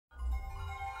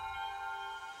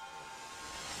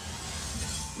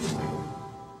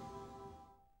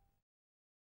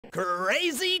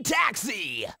Crazy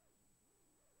Taxi!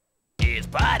 It's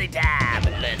party time,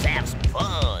 let's have some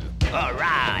fun.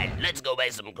 Alright, let's go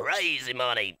make some crazy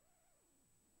money.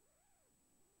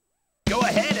 Go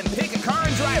ahead and pick a car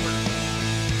and driver.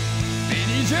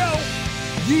 Vinny Joe!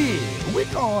 Yeah, we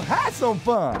gonna have some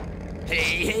fun.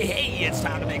 Hey, it's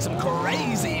time to make some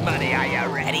crazy money. Are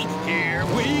you ready? Here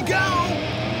we go!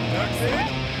 That's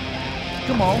it?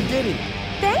 Come on, get it.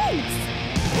 Thanks!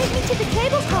 Take me to the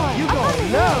cable car. You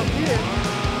gonna love this.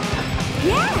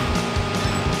 Yeah!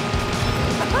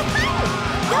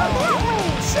 Go that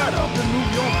way! Shut up and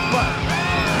move your butt.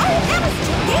 Oh, that was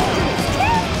too dangerous,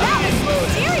 kid! That was some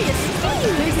serious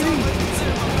speed! Take it easy.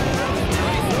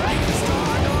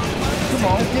 Come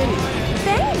on, get it.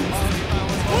 Thanks!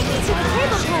 Take me to the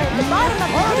cable car at the bottom of the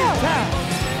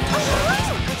hill!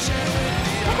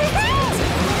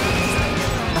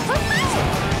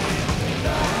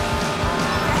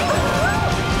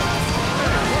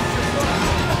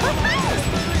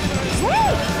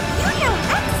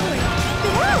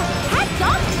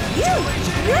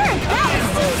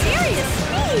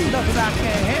 Nothing I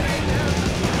can't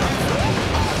handle.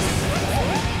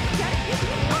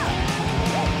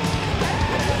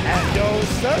 And yo,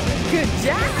 sir, good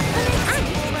job.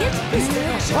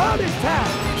 It's party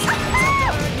time.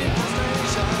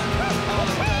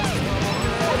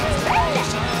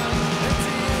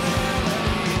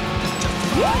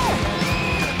 Yeah.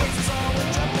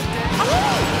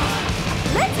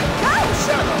 Let's go.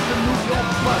 Shut up and move your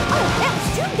butt. Oh, that was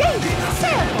too dangerous.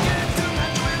 Terrible.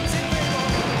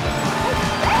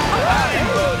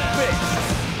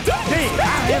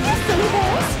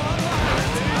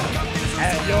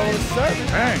 And your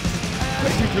service. Thanks.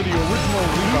 Take me to the original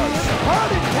Levi's.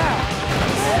 Party time.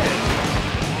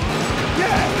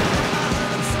 Yeah.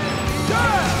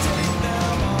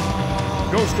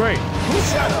 Go straight.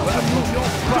 Shut up and move your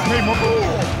butt. Hey, Mobile.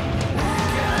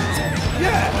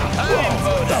 Yeah.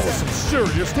 Whoa, that was some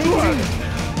serious driving.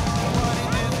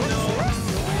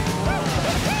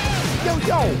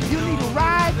 Yo, you need a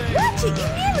ride? Watch it, you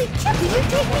nearly killed me. You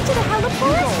take me to the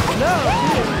heliport? You gonna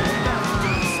love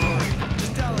this.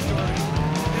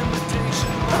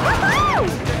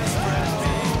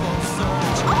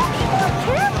 Oh, be more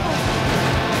careful.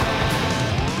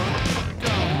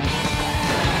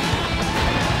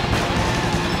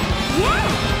 Yeah,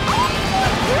 be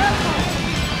more careful.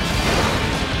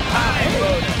 I am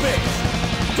a bitch.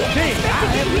 Didn't expect to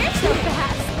get here so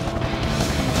fast.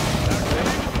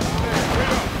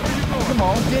 Come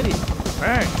on, get it.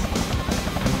 Thanks.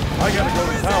 I gotta go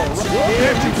to town.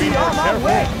 Can't you be more on my careful?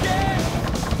 way?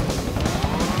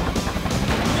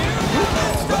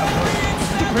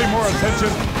 Pay more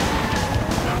attention.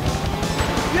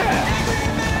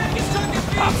 Yeah.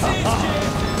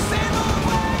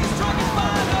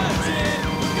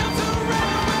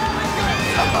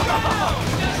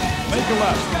 Make a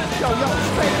left. Yo,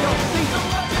 straight your seat.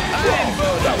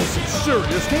 That was some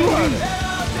serious driving.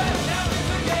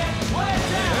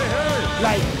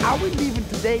 Like, are we leaving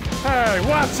today? Hey,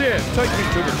 watch it. Take me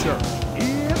to the church.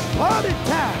 It's party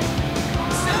time.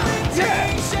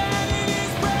 Yeah.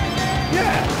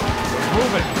 Yeah.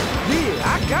 Move it. Yeah,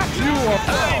 I got you.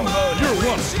 You're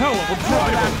one hell of a I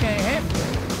driver. can't handle.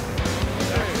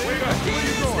 Hey, wait up. Where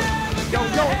you going? Yo,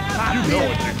 You know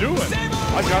what you're doing.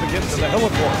 I gotta get to the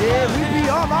heliport. Yeah, we be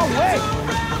on our way.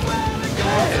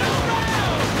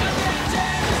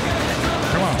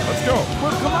 Come on, let's go.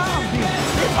 Well, come on, B.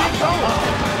 Let's get going.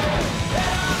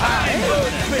 I am a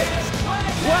bitch.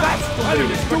 That's the I way didn't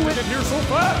to expect do to it. get here so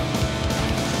fast.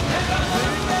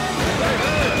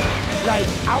 Like,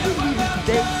 are we leaving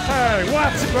today? Hey,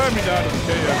 watch it. Drive me down to the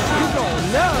KFC. You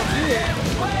gonna love this.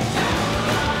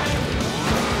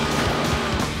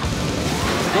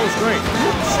 Go straight.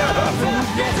 Shut up.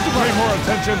 Pay more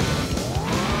attention.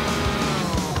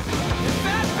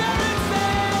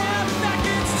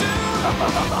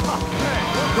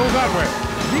 Go that way.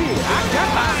 Yeah, I got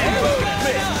my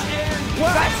bitch.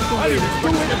 That's the I way didn't to expect do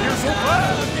to it. get here so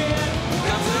fast.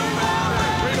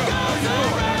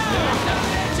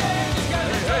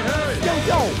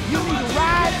 Yo, you need a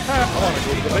ride? I want to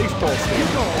go to the baseball You stadium.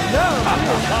 gonna love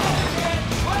this.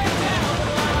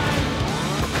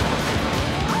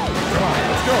 Come on,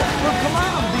 let's go. Well, come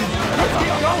on, B. Let's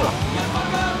get going.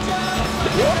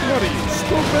 What are you,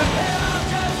 stupid?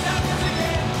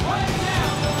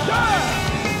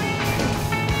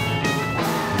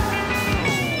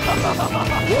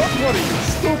 What are you,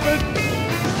 stupid?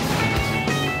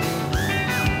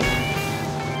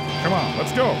 Come on,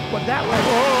 let's go. But that way.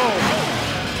 Whoa!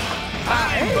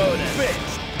 I am a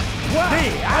bitch. What? Hey,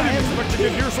 I didn't expect to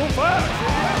get here so fast.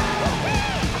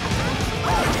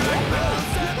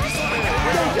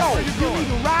 Yo, you need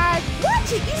a ride?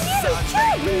 Watch it, you nearly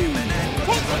killed me.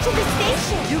 Take me to the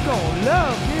station. You gonna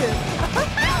love this.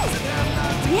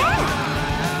 Yeah.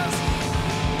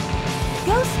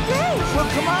 Go straight. Well,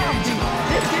 come on, D.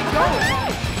 Let's get going.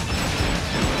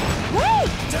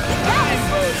 Wait, that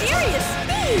was serious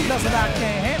speed. Nothing I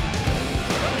can't handle.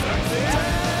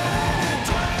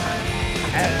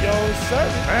 At your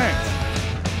service. Thanks.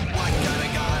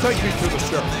 Take me to the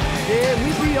church. Yeah, we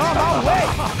be on our way.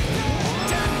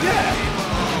 Yeah.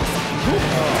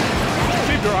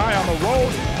 Keep your eye on the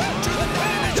road.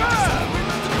 Yeah.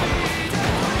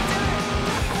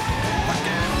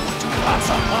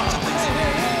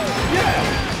 Yeah.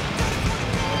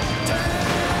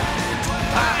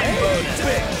 I ain't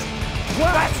fixed.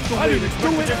 What? That's the I way didn't to expect do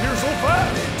to it. get here so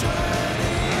fast.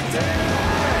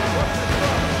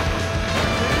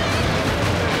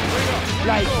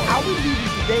 Like, how we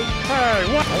leaving today? Hey,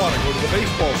 what? I want to go to the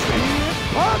baseball stadium.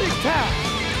 It's party time.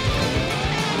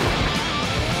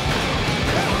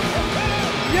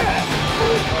 Yeah.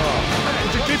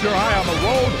 Would you keep your eye on the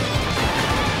road?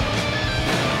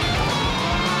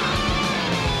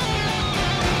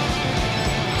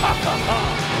 Ha ha ha.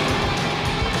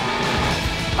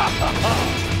 Ha ha ha.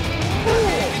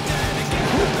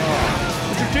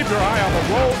 Would you keep your eye on the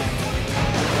road?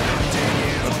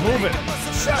 Let's move it.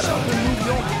 Shut up and move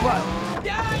your butt.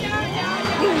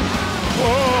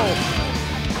 Whoa!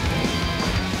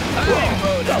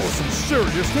 Whoa, that was some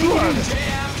serious driving.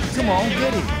 Come on,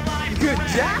 get it. Good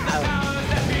job.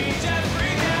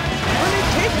 Honey,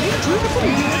 take me to the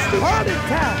police. It's party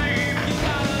time.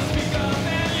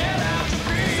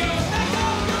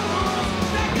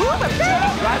 Move it, baby.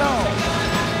 Right on.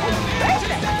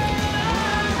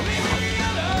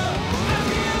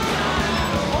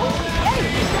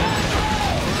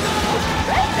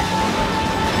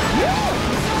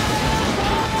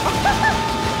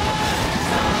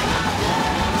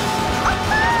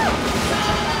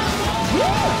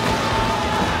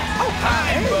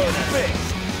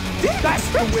 That's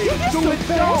the way to do it,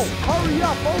 though. Hurry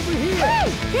up over here. Hey,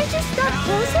 can't you stop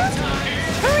closer?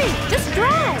 Hurry, just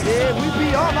drive. Yeah, we be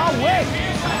on our way.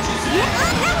 Yeah,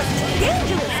 that was too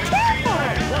dangerous. Careful.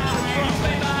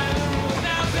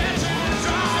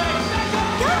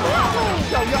 Go that way.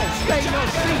 Yo, stay in your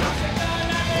seat.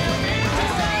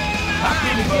 I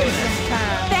can get it this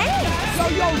time. Thanks.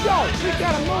 Yo, we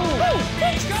gotta move. Hey,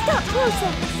 can't you stop closer?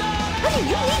 Honey,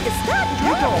 you need to stop.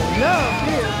 You gonna love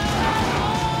this.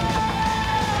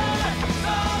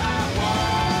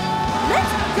 Let's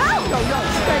go. Yo,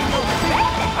 stay in your seat.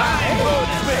 I am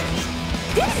good fish.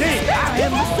 This is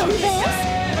so fast.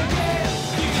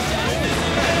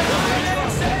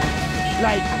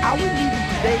 Like, how we leaving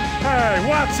today? Hey,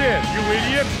 watch it, you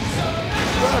idiot!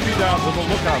 Gotta be down to the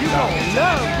lookout You now. gonna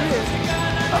love this.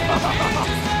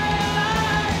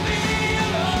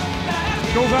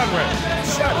 Go that way.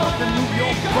 Shut up and move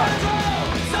your butt.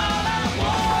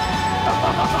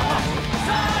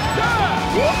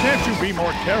 Can't you be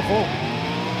more careful?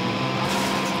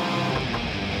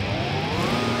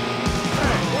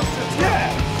 Hey, what's this?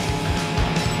 Yeah!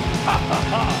 Ha ha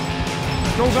ha!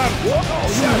 Go that way.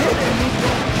 You hit and move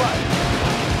your butt.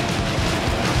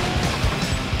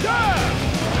 Yeah!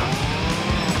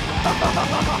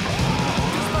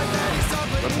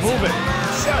 Let's move it.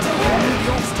 Shut up and move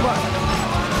your butt.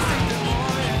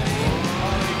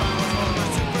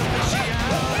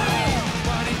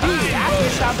 I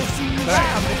wish I could see you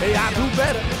now. Hey, I do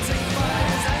better.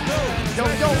 Yo,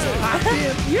 hop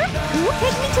in. You're cool.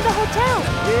 Take me to the hotel.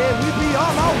 Yeah, we be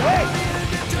on our way.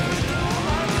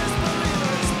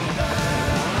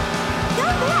 Go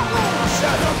that way.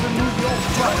 Shut up and move your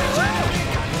butt.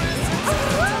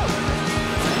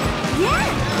 Yeah.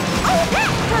 Oh,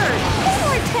 that hurt. Pay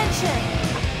more attention.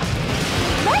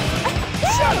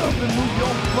 Shut up and move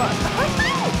your butt.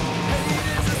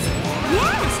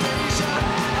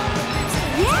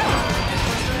 Yeah.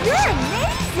 You're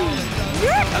amazing.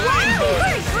 You're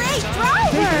a great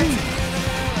driver.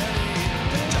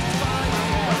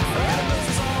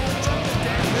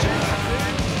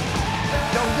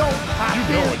 Yo, hop You in.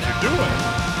 know what you're doing.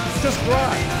 Just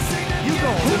drive. You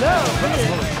gonna love this.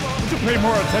 Would you pay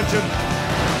more attention?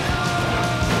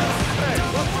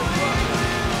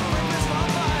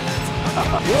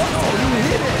 You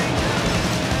hit it.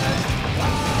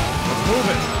 Let's move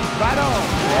it. Right on.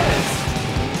 Yes.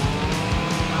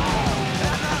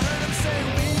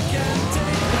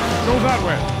 Go that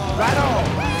way. Right on.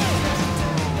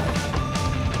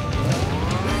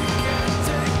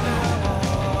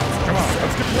 Come on,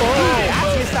 let's get... Whoa! I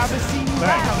guess I've been seeing you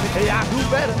Thanks. around. Hey, I do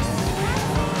better.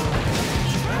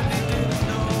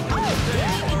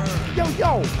 Yo,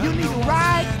 Yo, you need a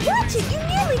ride? Watch it, you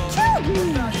nearly killed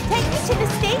me. Take me to the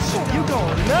station. You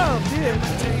gonna love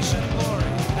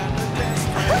this.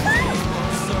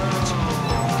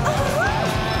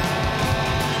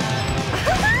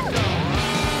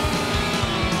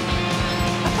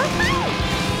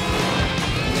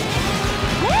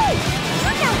 Hey,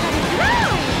 you know how to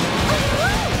drive.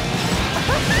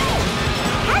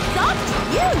 Hats off to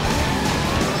you.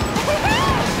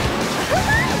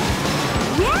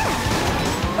 Yeah.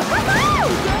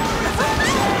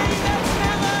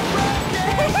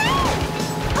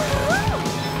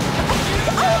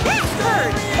 Oh, that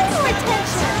hurt. Pay more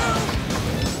attention.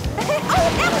 Oh,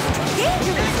 that was too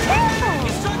dangerous. Careful.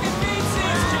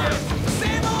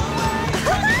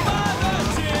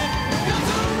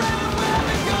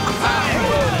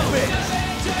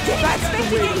 Didn't expect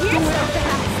to get here so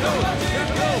fast.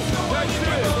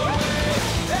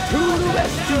 To the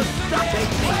rescue. Stop it.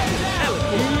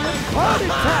 It's party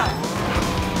time.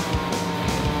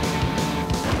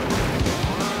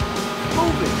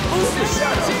 Move it.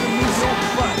 Shut up and move your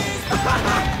butt.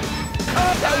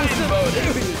 Oh, that was some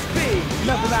serious big.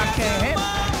 Nothing I can't handle.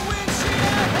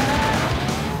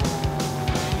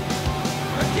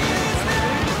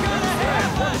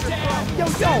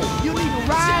 Yo, you need a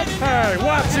ride? Hey,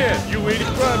 watch it, you idiot.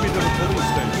 Drive me to the police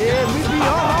station. Yeah, we be on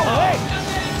our way.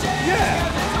 Yeah.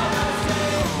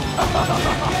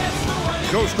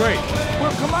 Go straight.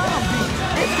 Well, come on, B.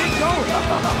 Let's get going.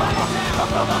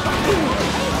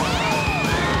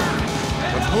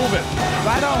 Let's move it.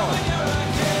 Right on.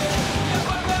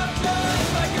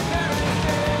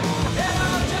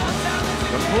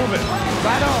 Let's move it.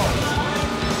 Right on.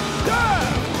 Yeah.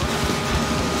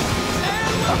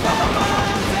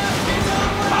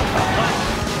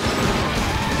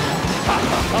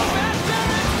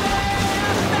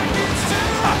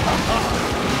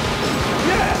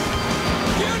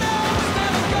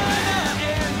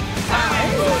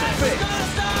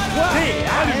 Hey,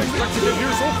 I didn't expect to get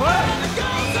here so fast.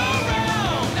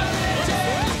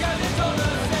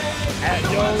 At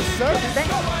your service.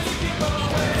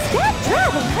 Stop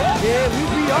driving, honey. Yeah, we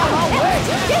be on our way. That was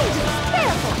too dangerous.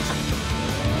 Careful.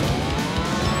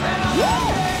 Yeah.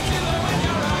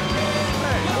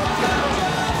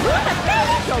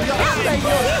 Yo, That stay was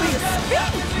your serious seat.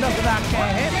 speed. Nothing I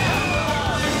can't handle.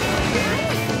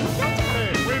 Hey,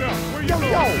 wait up. Where you Yo,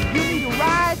 going? you need a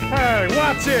ride? Hey,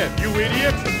 watch it, you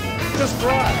idiot. Just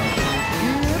drive.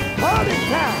 It's party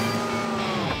time.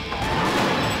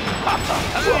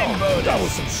 Whoa, that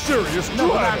was some serious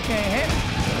Nothing I driving. can't handle.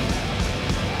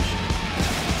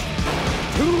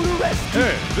 To the rescue.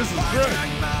 Hey, this is great.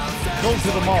 Go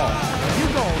to the mall. You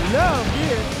gonna love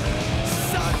this.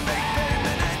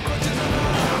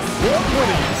 What are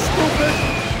you, stupid?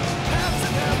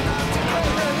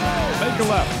 Make a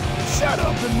left. Shut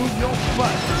up and move your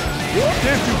butt.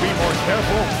 Can't you be more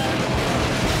careful?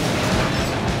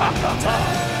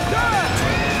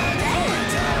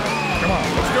 Come on,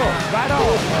 let's go. Right on.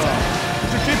 Did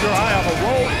you keep your eye on the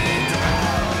road?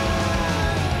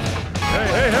 Hey,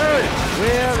 hey, hey!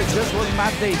 Well, it just wasn't my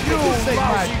day. You Say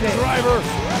my lousy day. driver!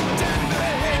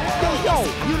 Yo,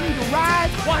 you need a ride?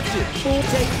 Watch it. Fool,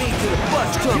 take me to the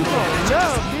bus terminal. You gonna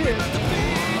love this.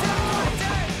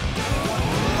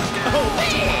 Oh,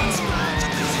 man.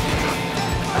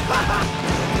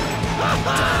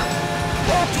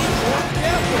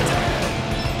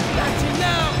 Got you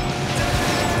now.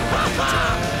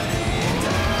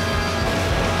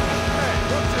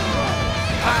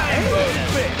 I am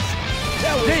fixed.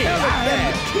 That was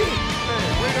bad. Hey,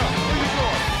 wait up. Where you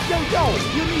going? Yo,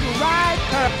 you need a ride?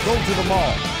 Go to the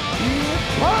mall. It's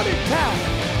party time.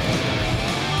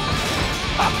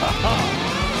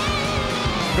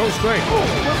 Go straight.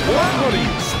 What are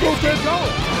you, stupid?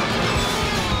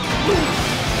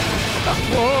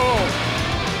 Whoa!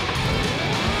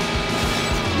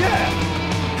 Yeah.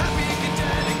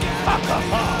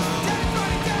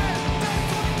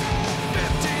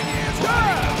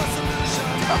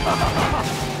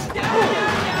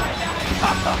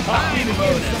 I need to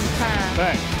give it some time.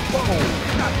 Thanks. Whoa,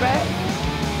 not bad.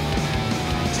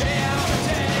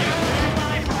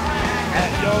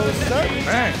 At your service.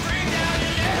 Thanks.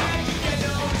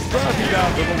 Drive me down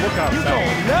to the lookout You tower.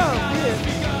 gonna love this.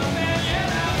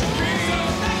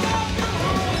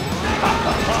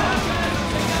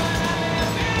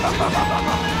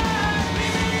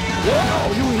 Whoa,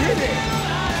 you hit it.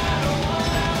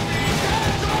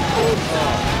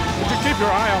 Would you keep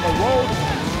your eye on the road?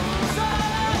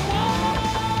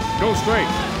 Go straight.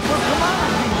 Well, come on,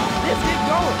 B. Let's get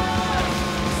going.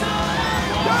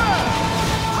 Yeah.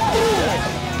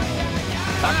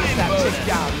 I guess I'll check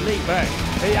y'all later. Thanks.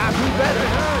 Hey, I do better.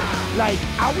 Like,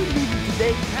 I would leave you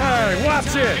today. Hey,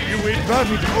 watch it! You ain't got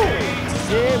me.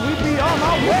 Yeah, we be on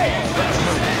our way.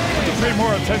 Would you pay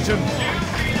more attention?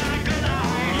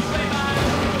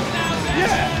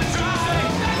 Yeah!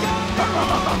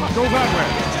 Go that way.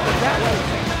 That way.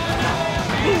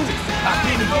 I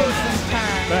need to go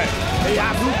sometime. Thanks. Hey, I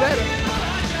do better.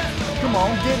 Come on,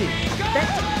 get it.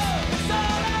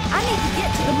 I need to get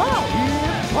to the mall.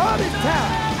 Yeah, party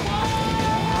time.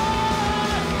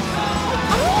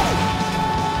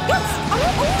 Yes.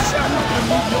 Shut up and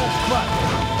move your butt.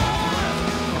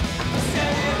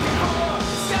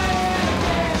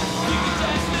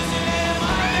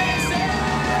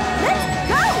 Let's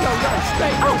go. Yo,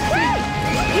 stay on Okay.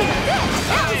 You get this.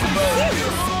 That was some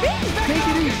serious speed. Take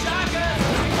it easy.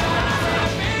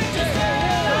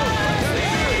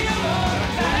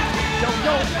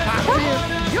 Yo, pop in.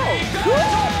 Yo, cool.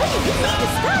 Hey, you need to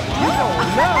stop. You gon'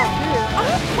 love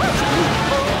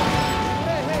this.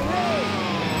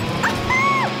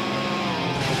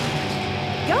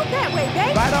 Go that way,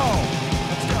 babe. Right on.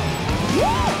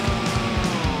 Yeah.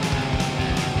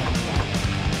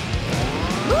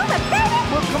 Move it, baby.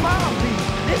 Well, come on, B.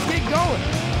 Let's get going.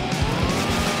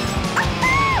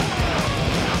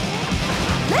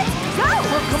 Let's go.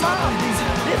 Well, come on, B.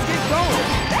 Let's get going.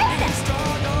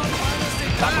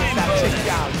 I'm gonna check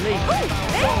y'all later. Ooh,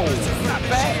 baby. Oh, not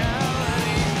bad.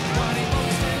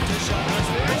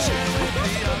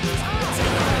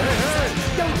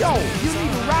 Yo, you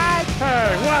need a ride?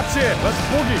 Hey, watch it! Let's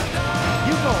boogie!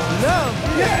 You gon' love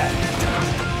this. Yeah!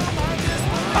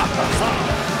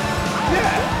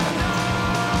 Yeah!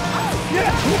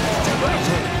 Yeah!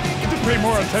 Would you pay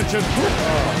more attention?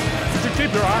 Would you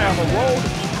keep your eye on the road?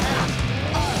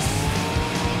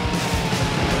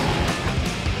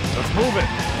 Let's move it!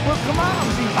 Well, come on,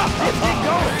 B. Let's get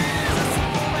going.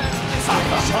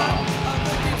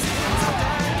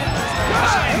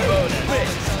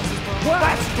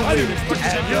 That's the way to put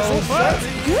it here so fast!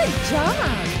 Good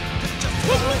job.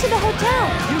 Take me to the hotel.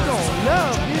 You gon'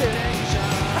 love this.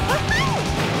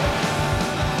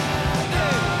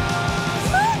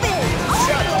 Move it.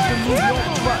 Shut up and move your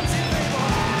butt.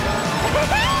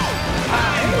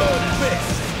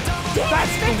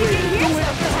 That's the way to do it.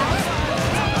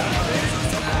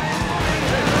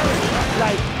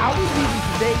 Like, I was leaving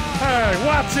today. Hey,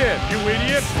 watch it, you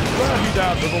idiot! Run me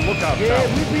down to the lookout Yeah, tower.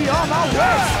 we be on our way.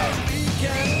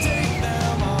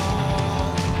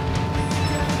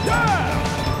 Yeah!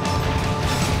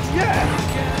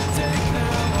 Yeah!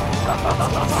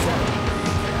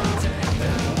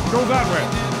 Go that way.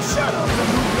 Shut up and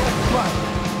move your butt.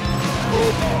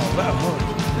 Oh, that hurt.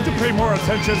 Would you pay more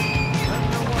attention?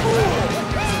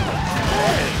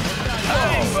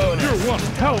 You're one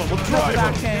hell of a But I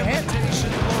driver. can't handle it.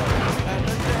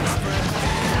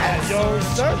 At your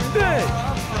service.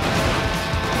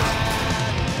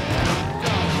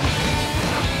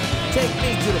 Take me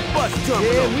to the bus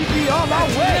terminal. Yeah, we be on our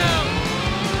way.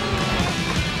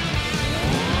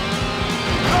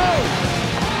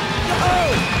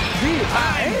 Oh! Here, I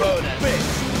am the bitch.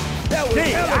 That was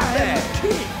hell of that.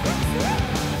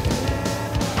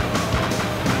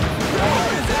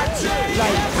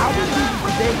 Like, I was leaving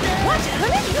today. Watch it,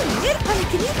 honey. You need it, honey.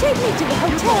 Can you take me to the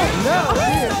hotel? Love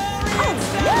this. Oh,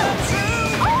 no.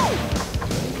 Oh.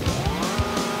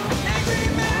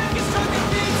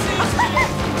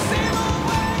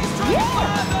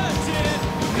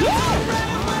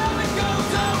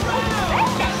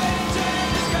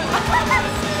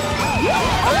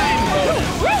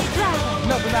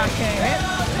 Nothing I can't handle.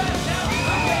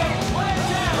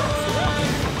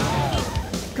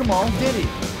 Come on, get it.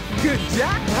 Good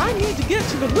job. I need to get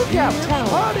to the lookout tower.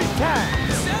 Party time.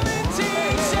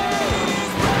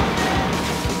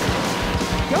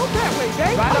 Go that way,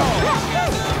 baby. Right on.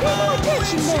 Pay more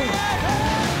attention there.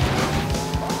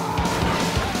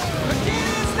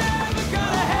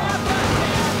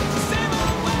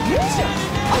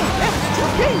 Yeah. Oh, that's too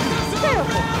dangerous.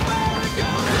 Careful.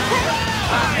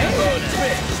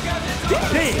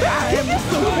 Hey, I am the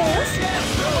superboss.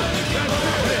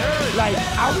 Like,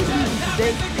 I was leaving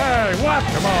today. Hey, what?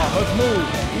 Come on, let's move.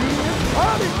 It's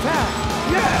party time.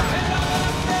 Yeah!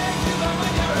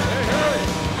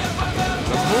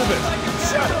 Let's move it.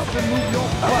 Shut up and move your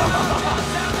butt.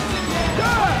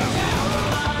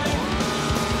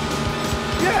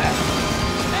 Yeah!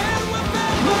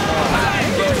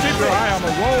 Keep your eye on the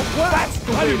road. That's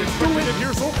the I way didn't to expect do to it. get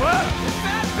here so fast.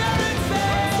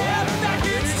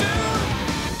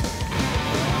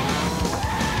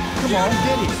 Come on,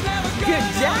 get it. Good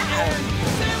job.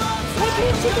 Take me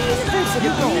to the university.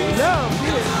 You gon' love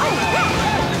this. Oh,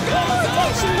 pay more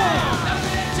attention now.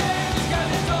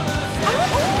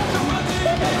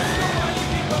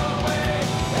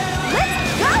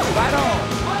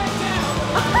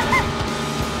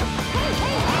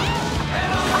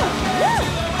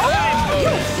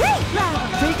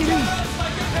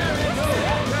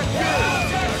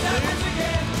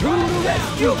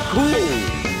 That's you cool.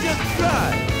 Just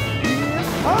try.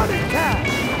 Yeah, party time.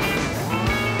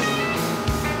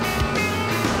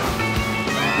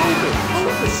 Move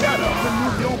it. Shut up and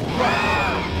move your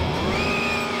butt.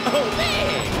 Oh,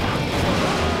 man!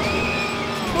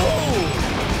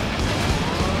 Move.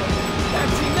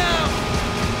 Taxi now.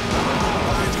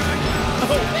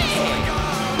 Oh, man!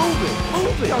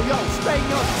 Move it. Yo, stay in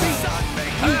your seat.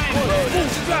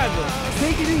 Move, driver.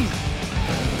 Take it easy.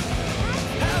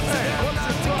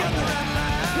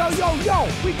 Yo,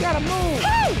 we gotta move.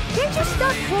 Hey, can't you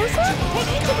stop closer? Take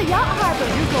me to the yacht harbor.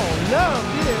 You gonna love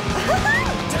this.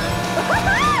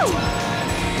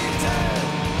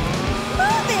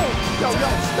 Move it! Yo,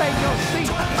 stay in your seat.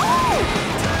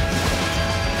 Oh!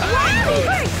 Wow,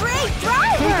 you're a great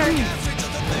driver! Take it easy.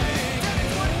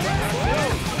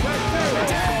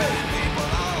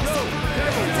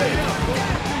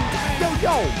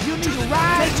 Yo, you need a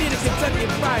ride? Take me to Kentucky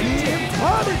Fried Yeah, Chicken.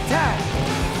 party time.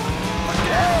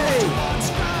 Hey!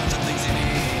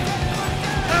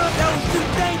 Oh, that was too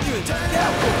dangerous.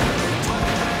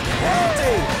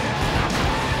 Hey!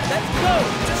 Let's go.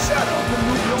 Shut up and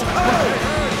move your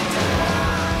butt.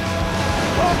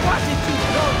 Oh, watch it, you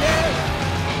go there.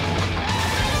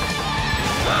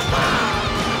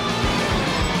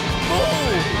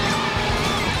 Move.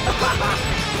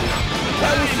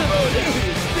 That was some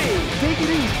serious speed. Take it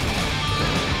easy.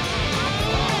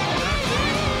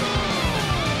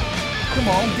 Come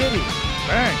on, get it.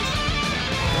 Thanks.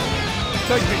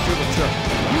 Take me to the church.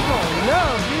 You gonna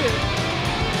love this.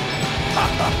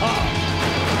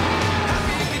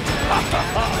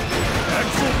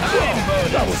 Excellent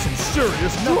job. That was some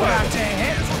serious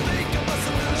driving.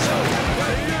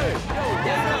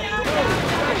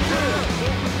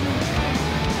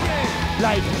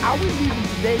 Like, are we leaving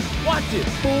today? Watch it,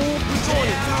 fool. We're going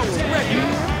to Tower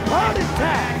Records. Party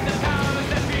time.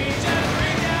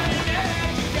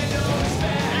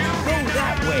 Go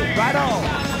that way. Right on.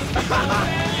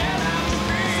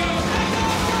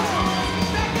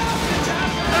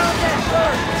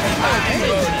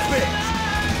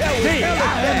 Hey,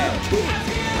 I am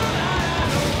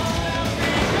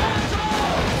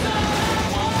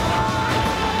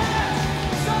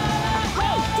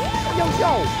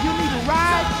Yo, you need a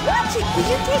ride? Watch it! Will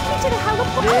you take me to the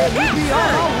heliport? Yeah, we'll be on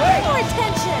our way. Pay more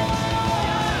attention!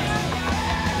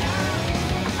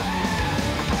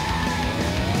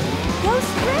 Go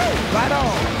straight! Right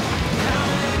on.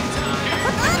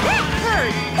 That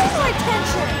hurt! Pay more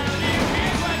attention!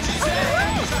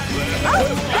 Oh,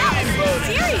 that was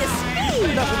serious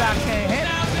speed! Nothing I can't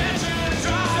handle.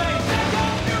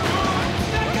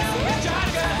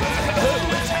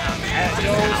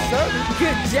 Yo, sir.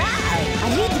 Good job. I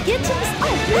need to get to this.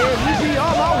 Oh, Yeah, we'll be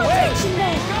on our way. attention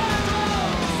then!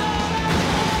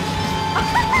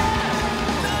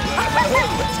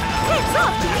 Hands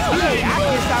off to you! Hey, I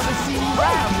guess I will see you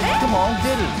around. Come on,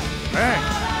 get it.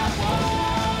 Thanks.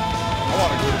 I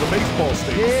want to go to the baseball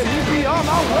stadium. Yeah, we'll be on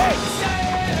our way.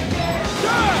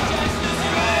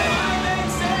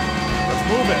 Let's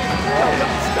move it. Yo,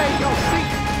 stay in your seat.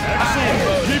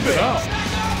 Excellent. Keep it up.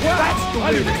 That's the I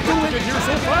way didn't to expect do to it. get here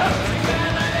so fast.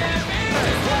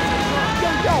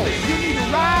 Yo, you need a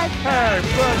ride? Hey,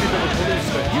 drive me to the police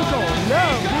station. You gonna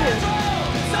love this.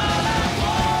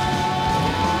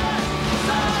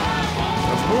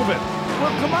 Let's move it.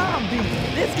 Well, come on, B.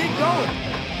 Let's get going.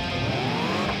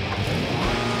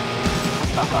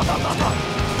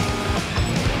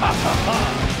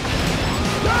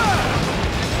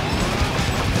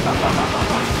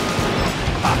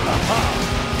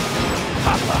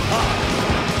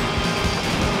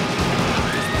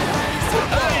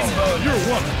 You're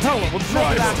one hell of a Nothing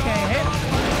I driver. can't handle.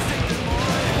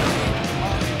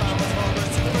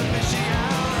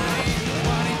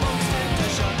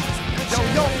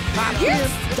 Yo, pop Your in.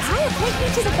 style take me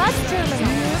to the bus terminal.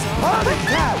 Party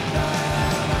time.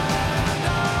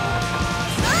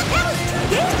 That was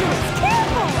too dangerous.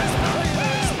 Careful!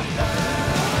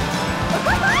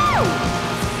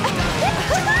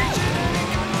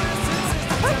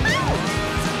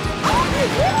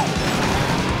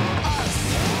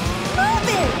 Move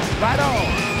it! Right on.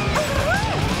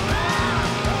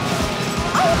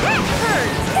 Oh, that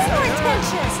hurts! Pay more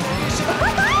attention!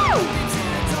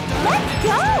 Let's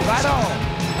go! Right on.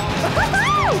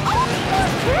 Oh, be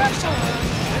more careful!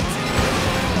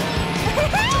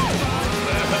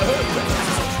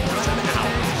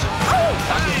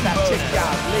 That chick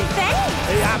y'all late. Thanks!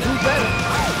 Hey, I do better.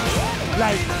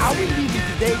 Like, are we leaving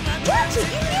today? Watch it!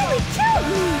 You nearly killed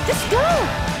me! Just go!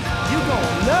 You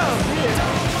gonna love this.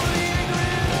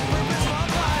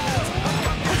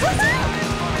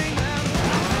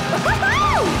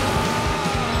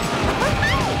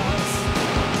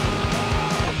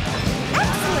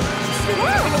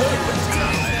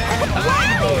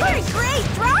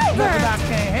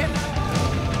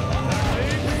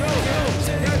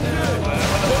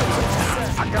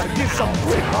 some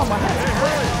brick on my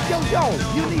head. Yo,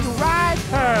 you need a ride?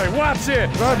 Hey, watch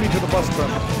it! Drive me to the bus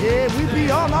terminal. Yeah, we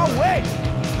be on our way.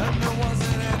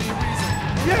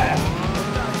 Yeah.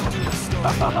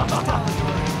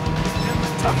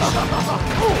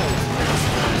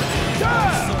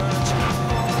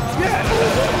 Yeah.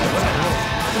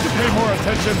 Would you pay more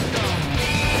attention?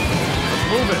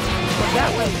 Move it. But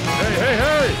that way.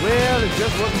 Hey! Well, it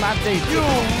just wasn't my day. You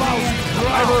lousy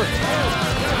driver!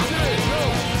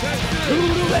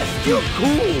 Toodaloo, you're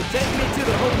cool. Take me to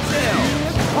the hotel.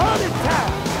 It's party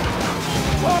time.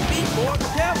 Well, be more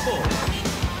careful.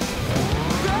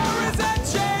 There is a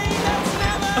chain that's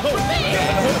never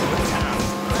breaking.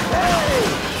 Hey!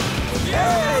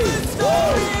 Hey!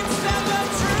 Whoa!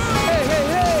 Hey!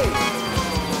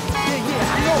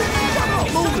 Yeah, I know.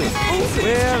 Move it.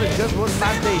 Well, it just wasn't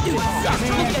my day.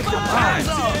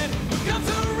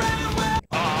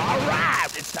 All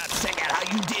right, it's time to check out how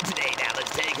you did today. Now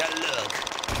let's take a look.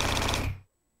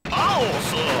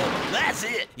 Awesome! That's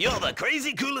it. You're the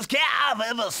crazy coolest cat I've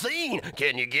ever seen.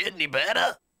 Can you get any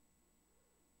better?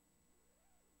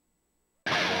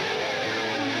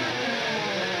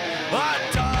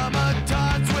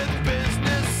 Automatons with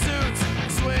business suits,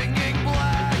 swinging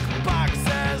black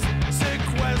boxes,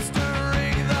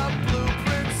 sequestering the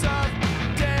blueprints of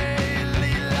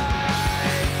daily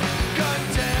life.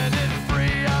 Content and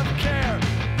free of care,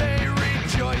 they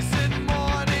rejoice in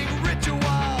morning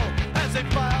ritual as they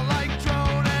file like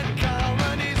drone and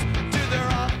colonies to their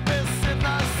office in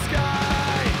the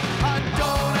sky.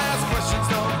 Don't ask questions,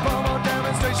 don't promo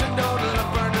demonstration, don't look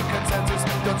for new consensus,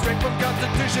 don't stray from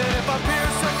Constitution. If I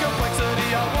pierce the complexity,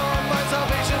 I want my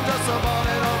salvation. Just about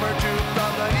it over truth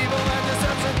from the evil and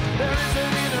deception. There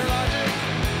isn't either logic,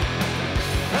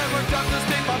 and we're taught to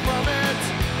stay far from it.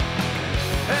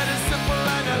 It is simple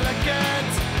and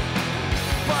elegant,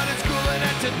 but it's cool and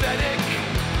antithetic,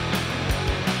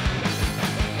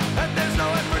 and there's no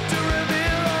effort to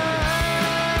reveal it.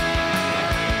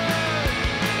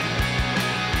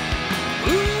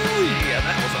 Ooh, yeah,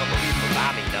 that was unbelievable.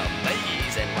 I mean,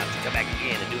 amazing. Why don't you come back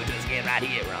again and do it to us again right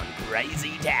here on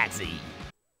Crazy Taxi.